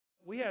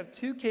We have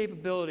two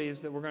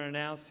capabilities that we're going to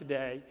announce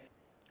today.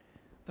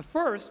 The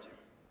first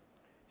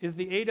is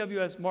the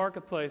AWS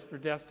Marketplace for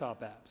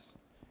desktop apps.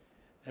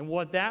 And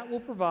what that will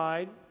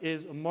provide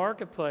is a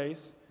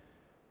marketplace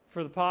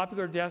for the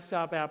popular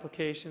desktop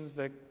applications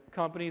that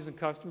companies and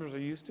customers are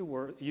used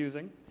to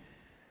using.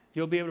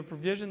 You'll be able to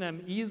provision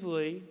them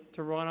easily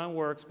to run on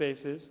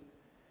WorkSpaces.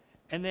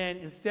 And then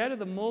instead of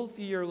the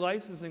multi-year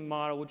licensing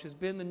model, which has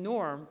been the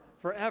norm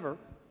forever,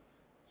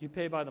 you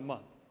pay by the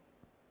month.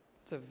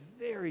 It's a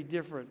very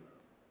different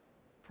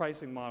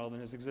pricing model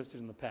than has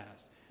existed in the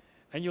past.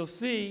 And you'll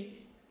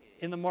see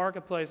in the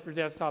marketplace for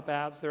desktop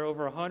apps, there are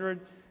over 100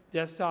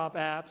 desktop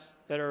apps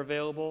that are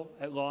available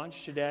at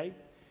launch today.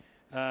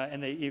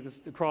 And they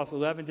across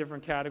 11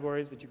 different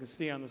categories that you can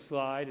see on the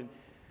slide. And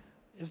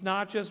it's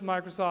not just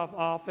Microsoft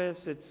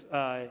Office. It's some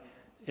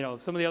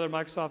of the other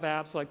Microsoft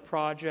apps like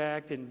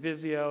Project and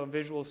Visio and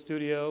Visual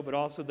Studio, but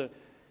also the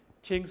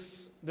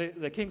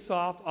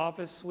Kingsoft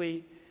Office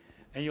Suite.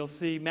 And you'll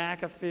see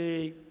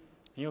McAfee,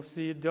 and you'll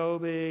see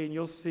Adobe, and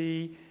you'll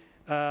see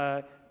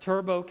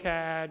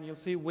TurboCAD, and you'll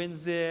see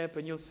WinZip,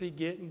 and you'll see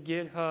Git and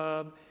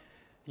GitHub, and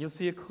you'll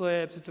see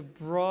Eclipse. It's a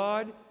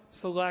broad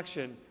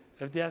selection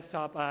of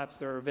desktop apps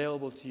that are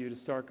available to you to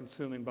start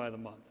consuming by the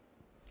month.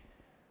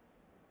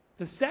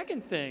 The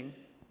second thing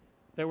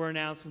that we're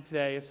announcing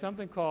today is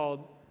something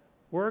called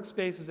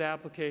WorkSpaces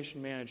Application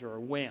Manager,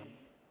 or WAM.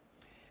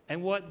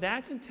 And what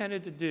that's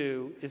intended to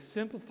do is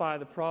simplify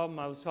the problem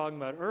I was talking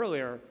about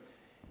earlier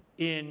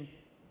in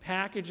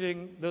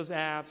packaging those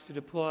apps to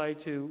deploy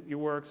to your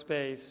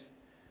workspace,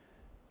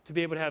 to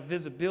be able to have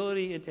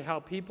visibility into how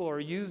people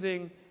are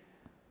using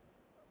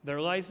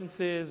their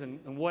licenses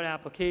and what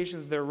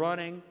applications they're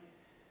running.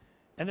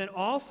 And then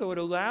also it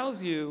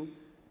allows you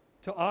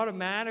to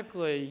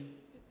automatically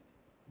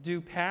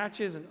do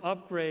patches and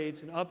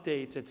upgrades and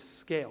updates at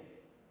scale.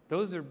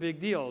 Those are big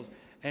deals.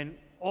 And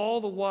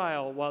all the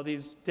while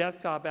these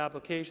desktop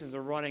applications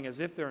are running as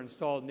if they're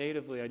installed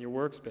natively on your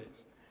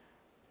workspace.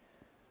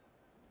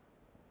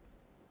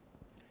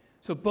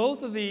 So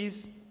both of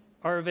these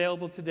are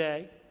available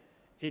today.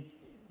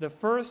 The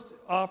first,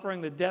 offering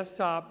the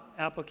desktop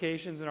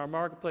applications in our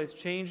marketplace,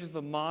 changes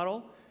the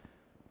model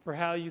for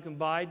how you can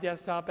buy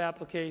desktop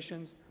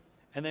applications.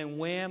 And then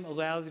WAM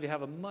allows you to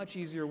have a much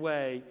easier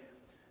way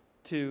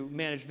to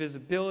manage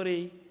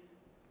visibility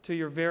to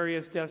your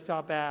various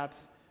desktop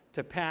apps,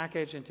 to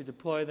package and to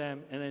deploy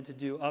them, and then to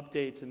do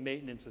updates and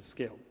maintenance at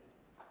scale.